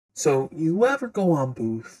So you ever go on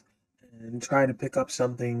Booth and try to pick up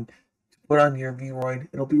something to put on your Vroid?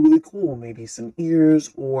 It'll be really cool. Maybe some ears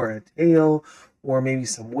or a tail or maybe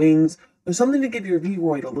some wings or something to give your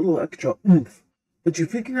Vroid a little extra oomph. But you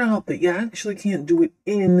figure out that you actually can't do it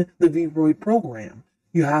in the Vroid program.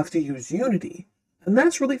 You have to use Unity. And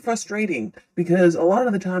that's really frustrating because a lot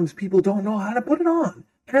of the times people don't know how to put it on.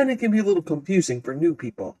 And it can be a little confusing for new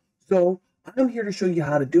people. So I'm here to show you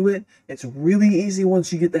how to do it. It's really easy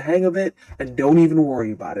once you get the hang of it, and don't even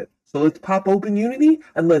worry about it. So let's pop open Unity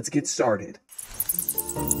and let's get started.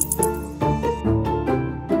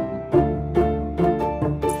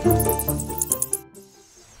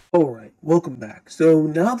 Alright, welcome back. So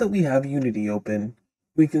now that we have Unity open,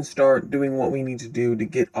 we can start doing what we need to do to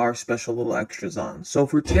get our special little extras on. So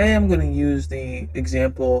for today, I'm going to use the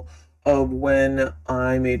example of when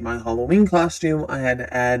I made my Halloween costume. I had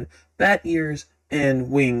to add bat ears and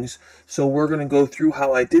wings. So we're going to go through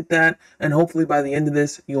how I did that, and hopefully by the end of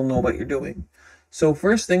this, you'll know what you're doing. So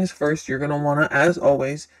first things first, you're going to want to, as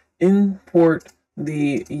always, import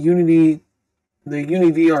the UniVRM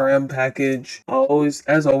package.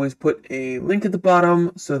 As always, put a link at the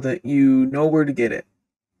bottom so that you know where to get it.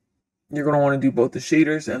 You're going to want to do both the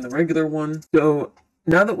shaders and the regular one. So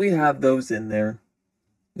now that we have those in there,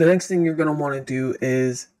 the next thing you're going to want to do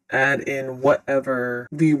is add in whatever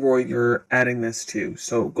Vroid you're adding this to.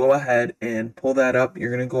 So go ahead and pull that up. You're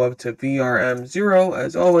going to go up to VRM0,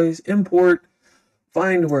 as always, import,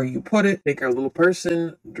 find where you put it, take our little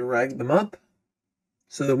person, drag them up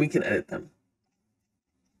so that we can edit them.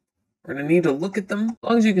 We're going to need to look at them. As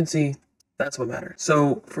long as you can see, that's what matters.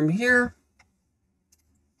 So from here,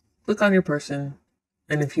 click on your person,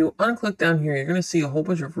 and if you unclick down here, you're going to see a whole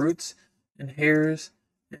bunch of roots and hairs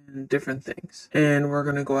and different things. And we're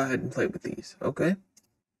going to go ahead and play with these, okay?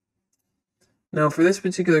 Now for this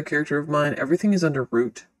particular character of mine, everything is under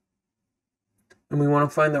root, and we want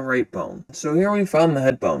to find the right bone. So here we found the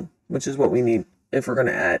head bone, which is what we need if we're going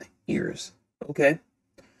to add ears, okay?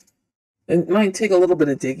 It might take a little bit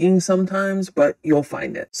of digging sometimes, but you'll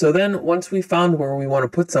find it. So then once we found where we want to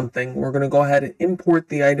put something, we're going to go ahead and import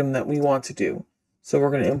the item that we want to do. So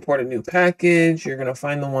we're going to import a new package. You're going to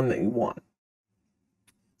find the one that you want.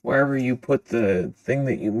 Wherever you put the thing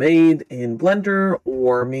that you made in Blender,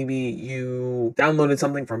 or maybe you downloaded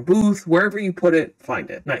something from Booth, wherever you put it, find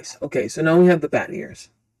it. Nice. Okay, so now we have the bat ears.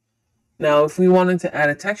 Now, if we wanted to add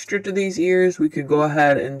a texture to these ears, we could go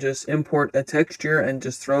ahead and just import a texture and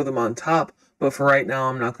just throw them on top. But for right now,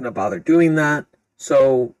 I'm not going to bother doing that.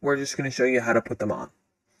 So we're just going to show you how to put them on.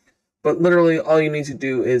 But literally, all you need to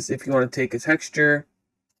do is, if you want to take a texture,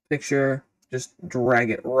 picture, just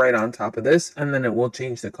drag it right on top of this, and then it will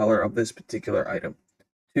change the color of this particular item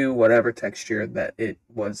to whatever texture that it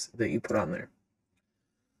was that you put on there.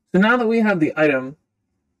 So now that we have the item,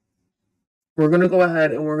 we're going to go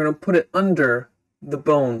ahead and we're going to put it under the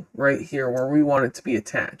bone right here where we want it to be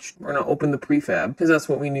attached. We're going to open the prefab because that's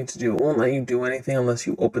what we need to do. It won't let you do anything unless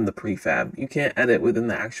you open the prefab. You can't edit within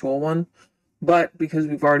the actual one. But because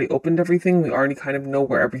we've already opened everything, we already kind of know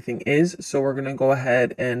where everything is. So we're going to go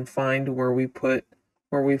ahead and find where we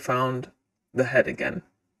found the head again.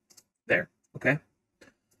 There, okay?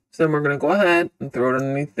 So then we're going to go ahead and throw it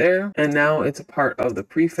underneath there. And now it's a part of the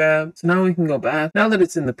prefab. So now we can go back. Now that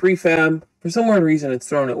it's in the prefab, for some weird reason, it's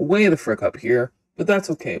thrown it way the frick up here. But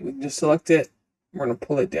that's okay. We can just select it. We're going to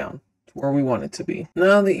pull it down to where we want it to be.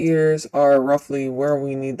 Now the ears are roughly where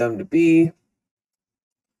we need them to be.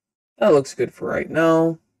 That looks good for right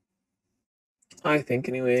now, I think,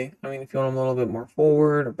 anyway. I mean, if you want them a little bit more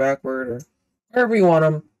forward or backward or wherever you want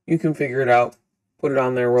them, you can figure it out. Put it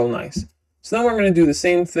on there real nice. So then we're going to do the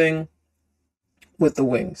same thing with the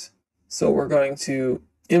wings. So we're going to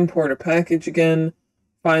import a package again,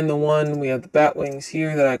 find the one. We have the bat wings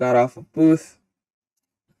here that I got off of Booth.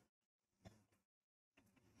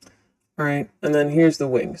 All right, and then here's the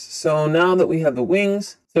wings. So now that we have the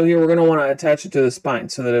wings, so here we're going to want to attach it to the spine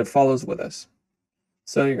so that it follows with us.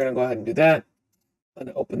 So you're going to go ahead and do that. Let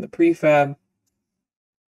it open the prefab.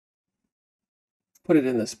 Put it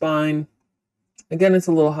in the spine. Again, it's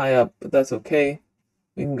a little high up, but that's okay.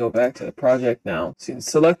 We can go back to the project now. So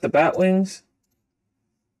select the bat wings.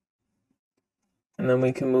 And then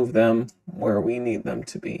we can move them where we need them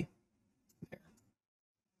to be.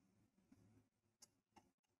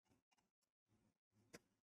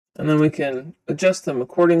 And then we can adjust them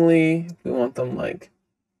accordingly. If we want them like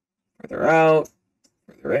further out,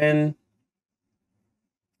 further in.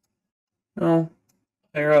 No,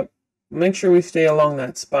 higher up. Make sure we stay along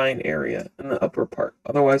that spine area in the upper part.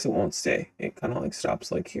 Otherwise it won't stay. It kind of like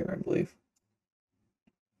stops like here, I believe.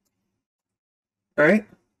 All right.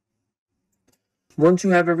 Once you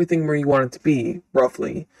have everything where you want it to be,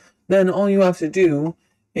 roughly, then all you have to do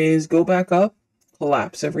is go back up,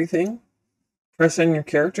 collapse everything, press on your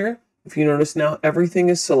character. If you notice now, everything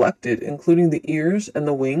is selected, including the ears and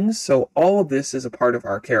the wings. So all of this is a part of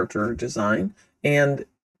our character design, and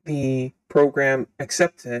the program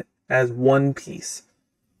accepts it as one piece.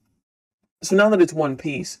 So now that it's one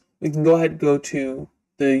piece, we can go ahead and go to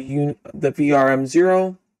the VRM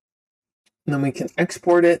 0, and then we can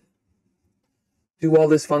export it, do all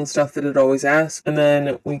this fun stuff that it always asks, and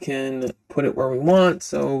then we can put it where we want.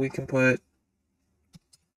 So we can put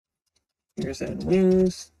ears and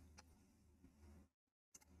wings.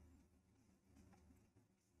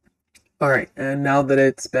 Alright, and now that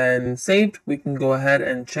it's been saved, we can go ahead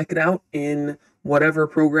and check it out in whatever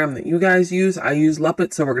program that you guys use. I use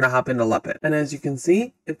Leopard, so we're going to hop into Leopard. And as you can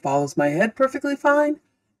see, it follows my head perfectly fine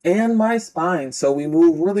and my spine. So we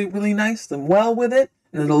move really, really nice and well with it.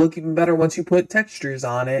 And it'll look even better once you put textures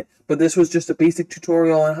on it. But this was just a basic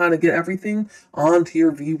tutorial on how to get everything onto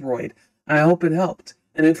your Vroid. I hope it helped.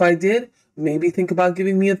 And if I did, maybe think about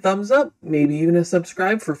giving me a thumbs up, maybe even a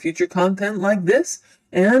subscribe for future content like this.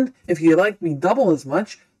 And if you like me double as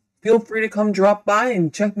much, feel free to come drop by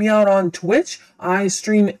and check me out on Twitch. I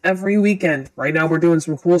stream every weekend. Right now we're doing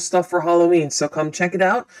some cool stuff for Halloween, so come check it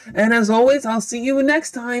out. And as always, I'll see you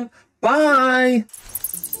next time. Bye!